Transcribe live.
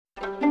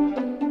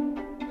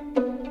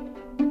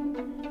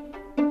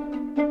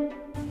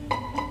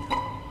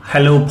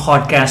Hello,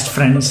 podcast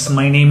friends.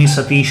 My name is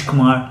Satish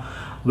Kumar.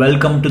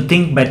 Welcome to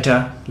Think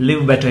Better,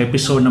 Live Better,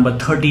 episode number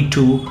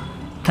 32.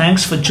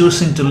 Thanks for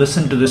choosing to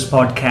listen to this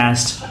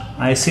podcast.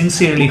 I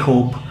sincerely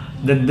hope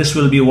that this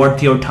will be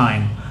worth your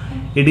time.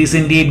 It is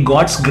indeed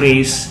God's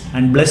grace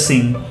and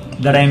blessing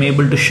that I am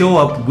able to show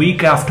up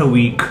week after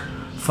week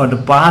for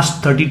the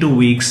past 32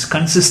 weeks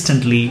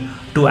consistently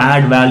to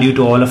add value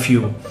to all of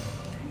you.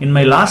 In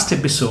my last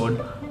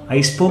episode, I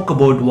spoke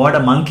about what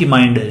a monkey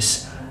mind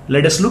is.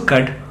 Let us look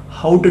at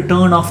how to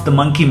turn off the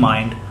monkey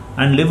mind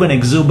and live an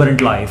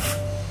exuberant life.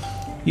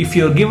 If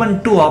you're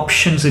given two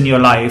options in your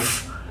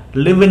life,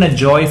 live in a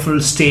joyful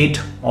state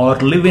or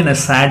live in a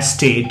sad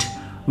state,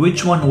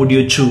 which one would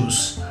you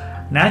choose?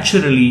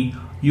 Naturally,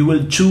 you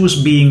will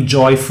choose being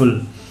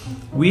joyful.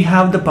 We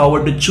have the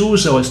power to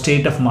choose our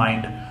state of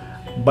mind,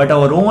 but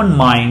our own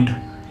mind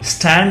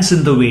stands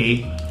in the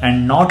way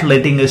and not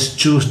letting us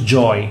choose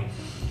joy.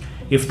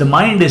 If the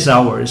mind is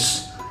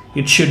ours,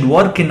 it should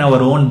work in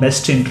our own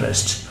best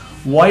interest.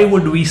 Why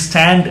would we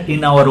stand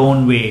in our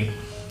own way?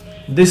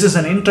 This is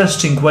an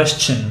interesting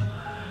question.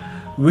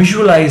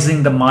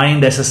 Visualizing the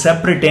mind as a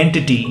separate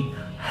entity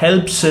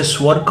helps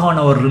us work on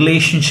our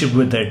relationship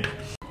with it.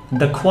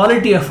 The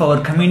quality of our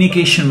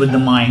communication with the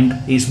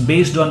mind is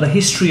based on the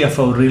history of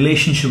our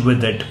relationship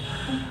with it.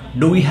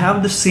 Do we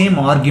have the same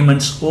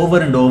arguments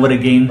over and over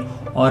again,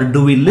 or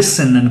do we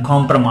listen and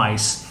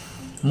compromise?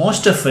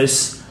 Most of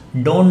us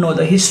don't know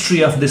the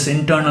history of this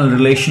internal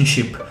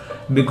relationship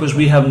because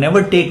we have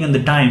never taken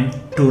the time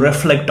to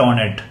reflect on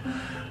it.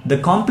 The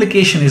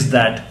complication is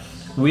that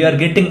we are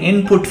getting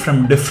input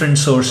from different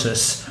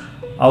sources.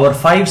 Our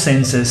five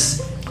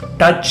senses: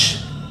 touch,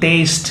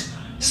 taste,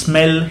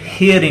 smell,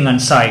 hearing and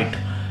sight.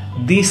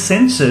 These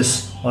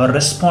senses are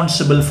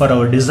responsible for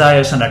our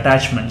desires and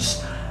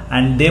attachments,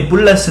 and they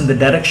pull us in the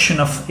direction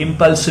of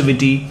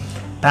impulsivity,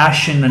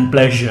 passion and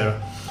pleasure,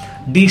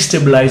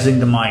 destabilizing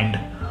the mind.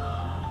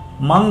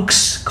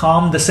 Monks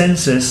calm the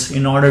senses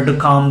in order to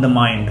calm the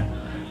mind.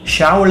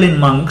 Shaolin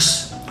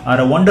monks are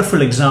a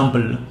wonderful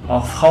example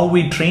of how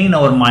we train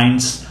our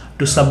minds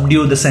to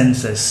subdue the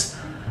senses.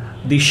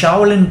 The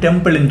Shaolin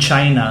temple in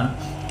China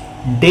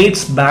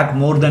dates back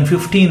more than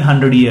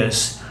 1500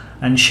 years,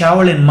 and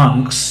Shaolin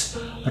monks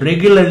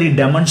regularly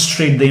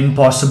demonstrate the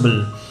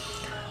impossible.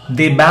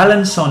 They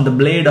balance on the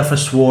blade of a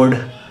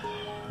sword,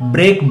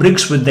 break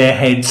bricks with their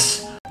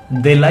heads.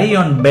 They lie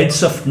on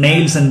beds of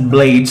nails and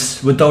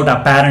blades without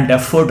apparent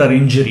effort or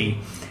injury.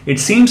 It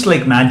seems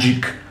like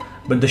magic,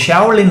 but the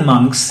Shaolin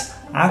monks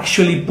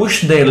actually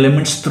push their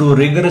limits through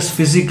rigorous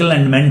physical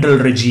and mental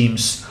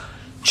regimes.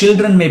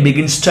 Children may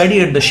begin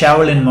study at the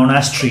Shaolin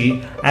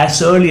monastery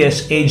as early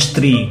as age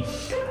 3.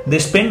 They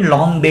spend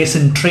long days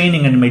in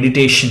training and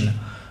meditation.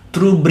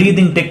 Through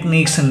breathing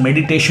techniques and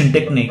meditation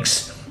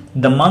techniques,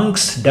 the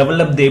monks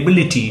develop the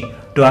ability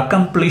to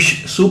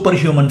accomplish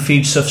superhuman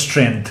feats of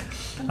strength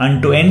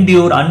and to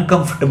endure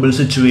uncomfortable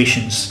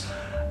situations.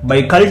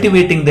 By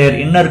cultivating their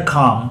inner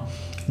calm,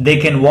 they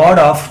can ward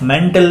off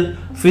mental,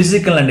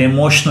 physical and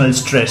emotional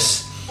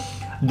stress.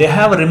 They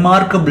have a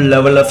remarkable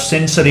level of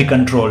sensory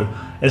control.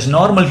 As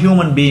normal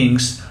human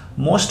beings,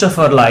 most of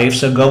our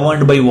lives are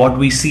governed by what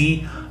we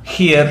see,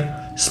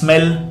 hear,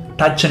 smell,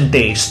 touch and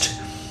taste.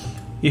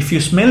 If you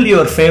smell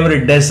your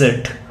favorite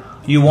dessert,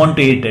 you want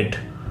to eat it.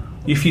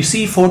 If you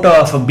see a photo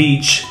of a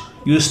beach,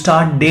 you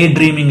start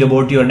daydreaming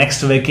about your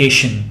next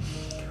vacation.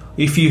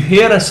 If you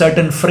hear a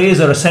certain phrase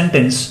or a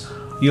sentence,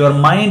 your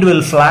mind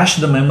will flash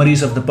the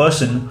memories of the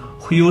person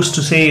who used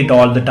to say it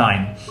all the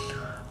time.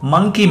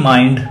 Monkey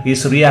mind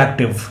is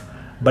reactive,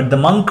 but the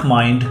monk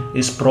mind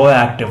is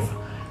proactive.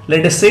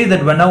 Let us say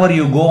that whenever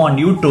you go on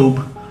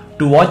YouTube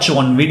to watch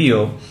one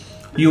video,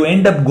 you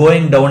end up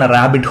going down a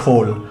rabbit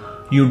hole.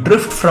 You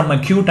drift from a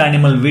cute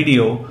animal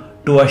video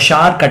to a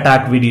shark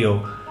attack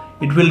video.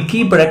 It will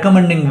keep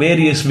recommending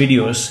various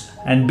videos,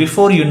 and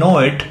before you know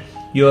it,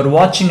 you are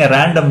watching a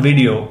random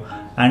video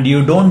and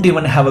you don't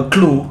even have a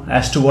clue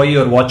as to why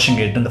you are watching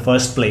it in the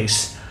first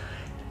place.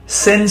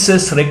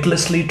 Senses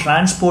recklessly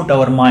transport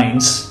our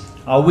minds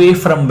away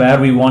from where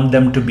we want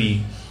them to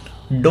be.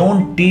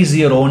 Don't tease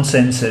your own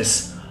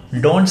senses.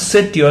 Don't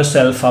set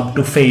yourself up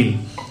to fail.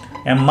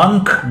 A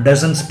monk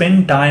doesn't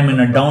spend time in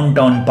a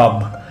downtown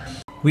pub.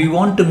 We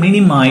want to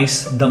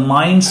minimize the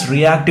mind's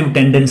reactive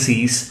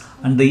tendencies,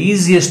 and the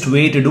easiest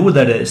way to do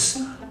that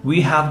is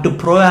we have to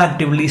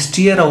proactively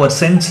steer our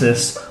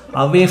senses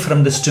away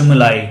from the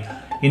stimuli.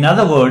 In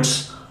other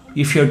words,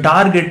 if your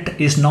target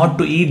is not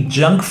to eat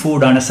junk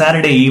food on a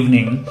Saturday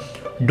evening,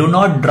 do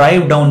not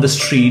drive down the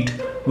street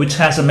which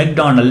has a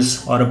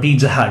McDonald's or a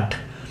Pizza Hut.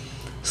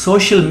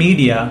 Social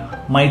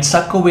media might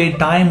suck away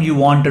time you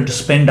wanted to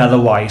spend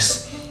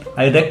otherwise.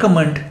 I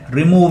recommend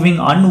removing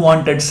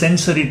unwanted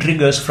sensory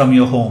triggers from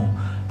your home.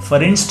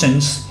 For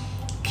instance,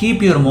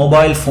 keep your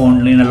mobile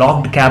phone in a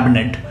locked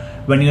cabinet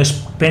when you're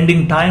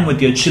spending time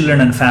with your children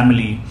and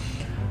family.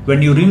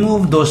 When you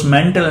remove those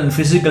mental and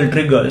physical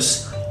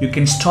triggers, you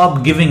can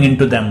stop giving in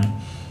to them.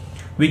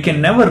 We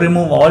can never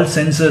remove all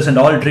sensors and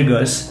all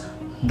triggers.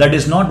 That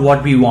is not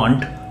what we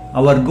want.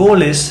 Our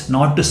goal is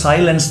not to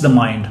silence the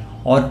mind.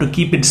 or to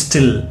keep it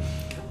still.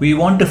 We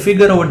want to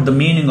figure out the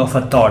meaning of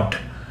a thought.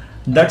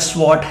 That's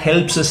what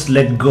helps us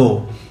let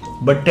go.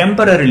 But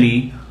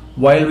temporarily,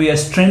 while we are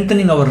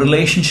strengthening our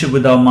relationship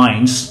with our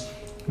minds,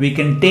 we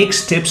can take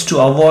steps to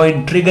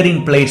avoid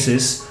triggering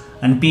places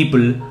and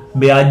people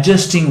by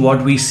adjusting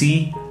what we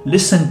see,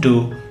 listen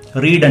to,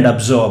 read and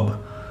absorb.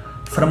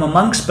 From a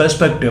monk's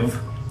perspective,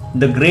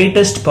 the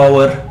greatest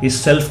power is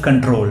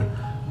self-control,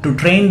 to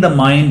train the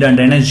mind and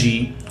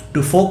energy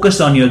to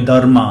focus on your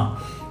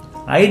dharma.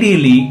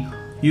 Ideally,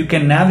 you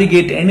can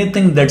navigate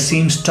anything that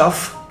seems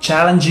tough,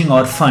 challenging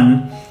or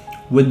fun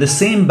with the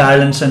same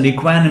balance and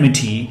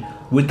equanimity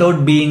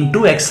without being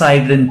too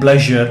excited in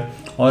pleasure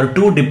or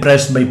too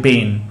depressed by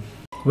pain.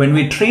 When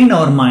we train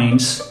our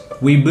minds,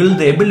 we build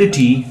the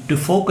ability to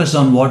focus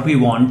on what we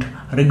want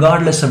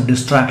regardless of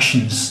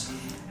distractions.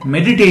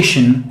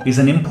 Meditation is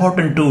an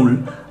important tool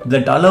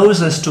that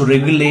allows us to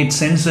regulate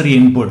sensory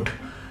input.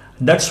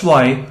 That's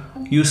why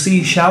you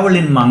see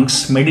Shaolin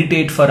monks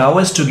meditate for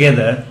hours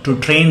together to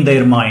train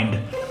their mind.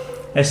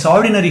 As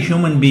ordinary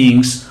human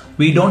beings,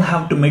 we don't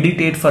have to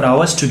meditate for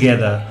hours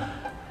together.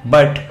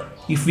 But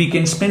if we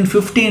can spend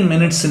 15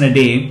 minutes in a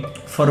day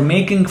for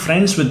making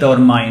friends with our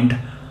mind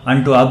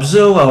and to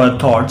observe our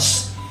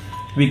thoughts,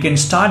 we can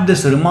start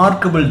this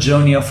remarkable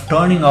journey of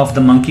turning off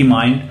the monkey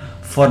mind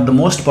for the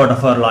most part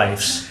of our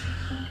lives.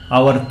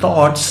 Our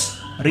thoughts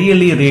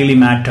really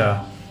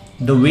matter.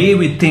 The way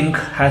we think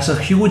has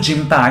a huge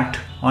impact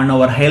on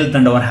our health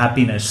and our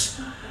happiness.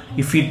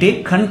 If we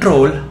take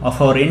control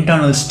of our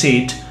internal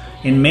state,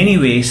 in many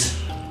ways,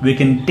 we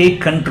can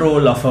take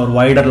control of our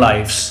wider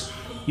lives.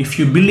 If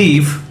you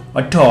believe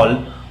at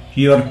all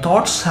your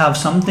thoughts have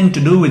something to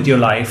do with your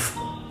life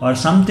or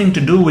something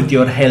to do with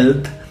your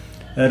health,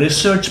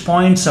 research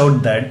points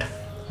out that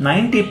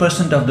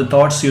 90% of the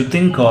thoughts you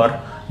think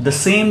are the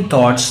same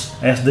thoughts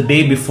as the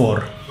day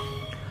before.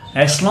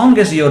 As long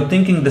as you're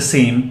thinking the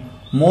same,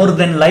 more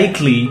than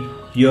likely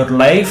your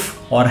life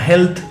or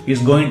health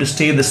is going to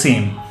stay the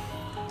same.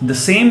 The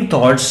same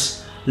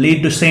thoughts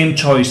lead to same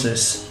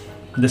choices.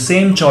 The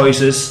same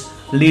choices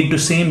lead to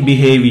same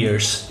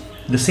behaviors.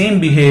 The same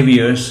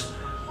behaviors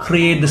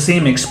create the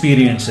same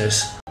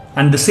experiences.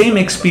 And the same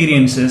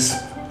experiences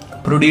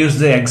produce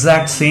the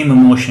exact same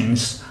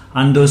emotions.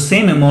 And those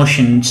same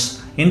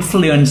emotions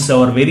influence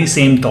our very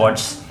same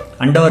thoughts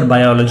and our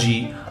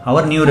biology,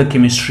 our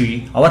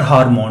neurochemistry, our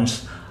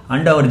hormones,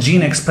 and our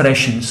gene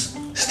expressions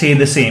stay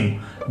the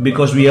same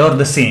because we are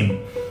the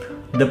same.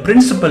 The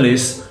principle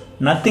is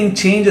nothing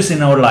changes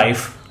in our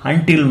life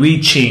until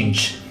we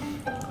change.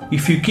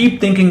 If you keep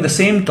thinking the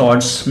same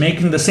thoughts,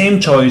 making the same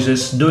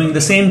choices, doing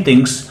the same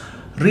things,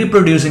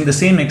 reproducing the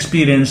same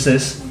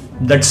experiences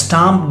that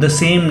stamp the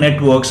same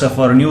networks of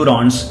our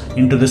neurons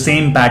into the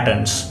same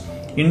patterns,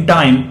 in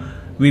time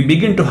we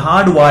begin to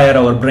hardwire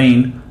our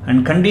brain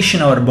and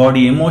condition our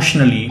body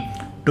emotionally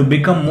to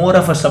become more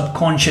of a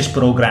subconscious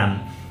program.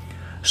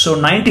 So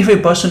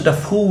 95%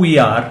 of who we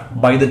are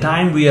by the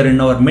time we are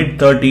in our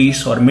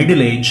mid-30s or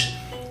middle age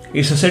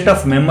is a set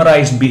of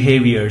memorized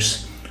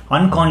behaviors,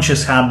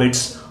 unconscious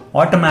habits,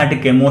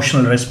 automatic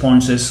emotional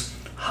responses,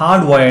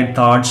 hardwired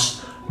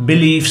thoughts,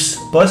 beliefs,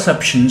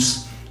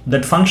 perceptions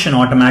that function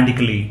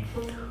automatically.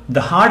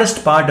 The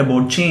hardest part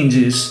about change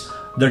is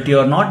that you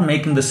are not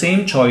making the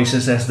same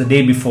choices as the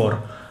day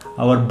before.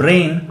 Our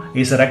brain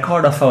is a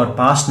record of our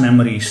past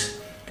memories.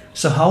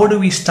 So how do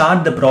we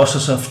start the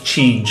process of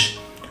change?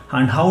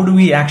 And how do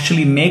we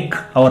actually make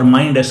our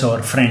mind as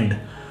our friend?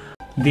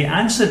 The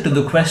answer to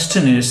the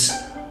question is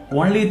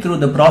only through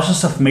the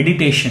process of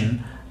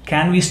meditation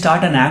can we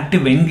start an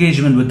active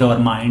engagement with our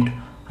mind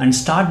and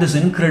start this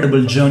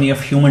incredible journey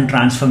of human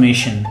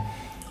transformation.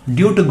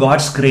 Due to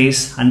God's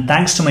grace and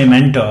thanks to my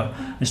mentor,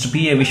 Mr.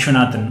 P.A.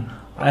 Vishwanathan,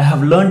 I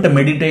have learned a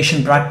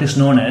meditation practice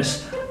known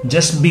as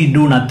Just Be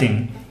Do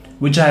Nothing,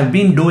 which I have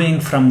been doing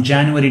from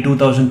January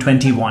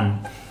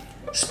 2021.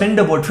 Spend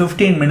about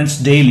 15 minutes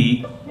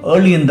daily,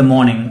 early in the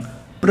morning,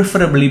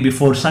 preferably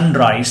before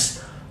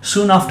sunrise,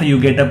 soon after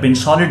you get up in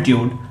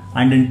solitude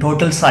and in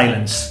total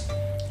silence.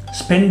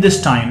 Spend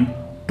this time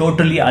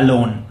totally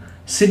alone.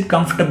 Sit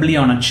comfortably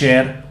on a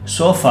chair,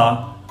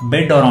 sofa,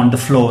 bed or on the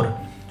floor,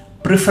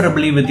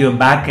 preferably with your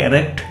back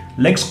erect,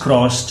 legs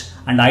crossed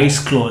and eyes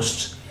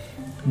closed.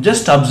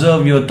 Just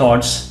observe your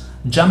thoughts,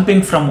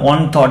 jumping from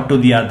one thought to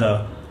the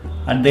other.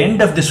 At the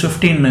end of this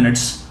 15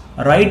 minutes,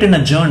 write in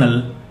a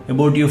journal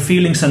about your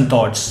feelings and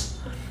thoughts.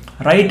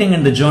 Writing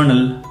in the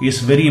journal is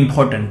very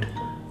important.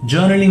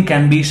 Journaling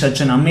can be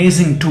such an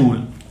amazing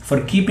tool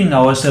for keeping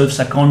ourselves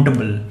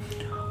accountable.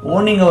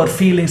 Owning our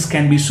feelings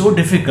can be so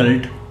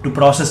difficult to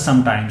process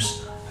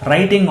sometimes.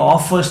 Writing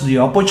offers the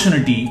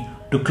opportunity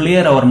to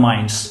clear our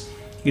minds.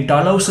 It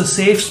allows a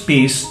safe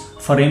space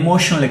for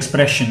emotional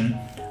expression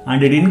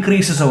and it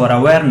increases our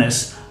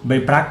awareness by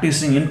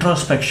practicing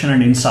introspection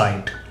and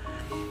insight.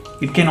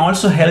 It can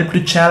also help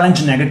to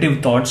challenge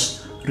negative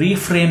thoughts,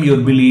 reframe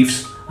your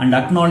beliefs, and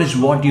acknowledge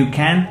what you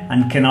can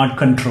and cannot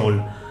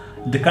control.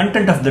 The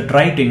content of that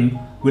writing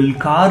will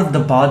carve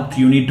the path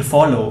you need to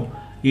follow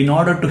in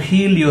order to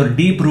heal your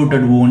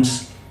deep-rooted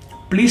wounds,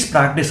 Please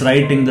practice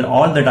writing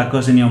all that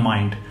occurs in your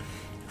mind,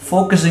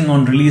 focusing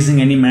on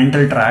releasing any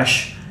mental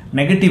trash,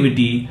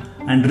 negativity,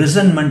 and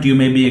resentment you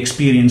may be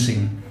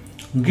experiencing.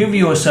 Give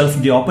yourself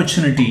the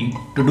opportunity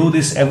to do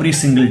this every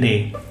single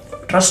day.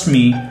 Trust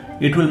me,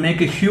 it will make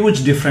a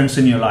huge difference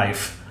in your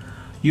life.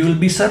 You will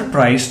be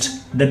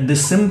surprised that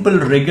this simple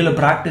regular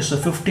practice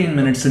of 15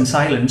 minutes in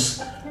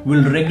silence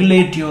will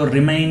regulate your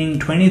remaining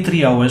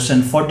 23 hours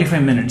and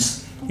 45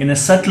 minutes in a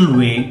subtle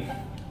way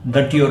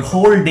that your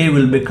whole day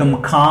will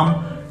become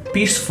calm,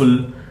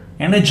 peaceful,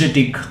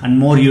 energetic, and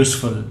more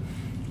useful.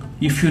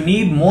 If you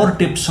need more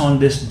tips on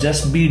this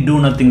just be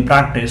do nothing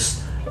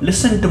practice,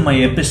 listen to my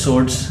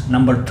episodes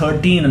number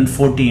 13 and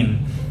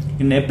 14.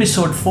 In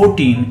episode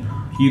 14,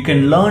 you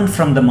can learn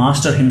from the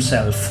master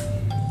himself.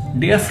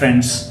 Dear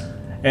friends,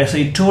 as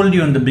I told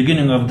you in the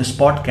beginning of this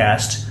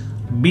podcast,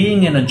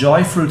 being in a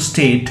joyful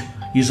state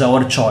is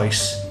our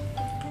choice.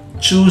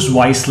 Choose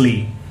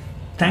wisely.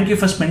 Thank you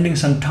for spending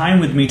some time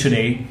with me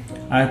today.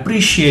 I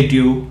appreciate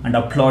you and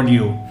applaud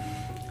you.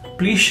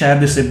 Please share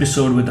this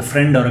episode with a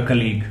friend or a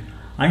colleague.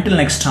 Until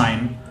next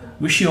time,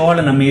 wish you all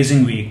an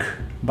amazing week.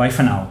 Bye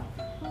for now.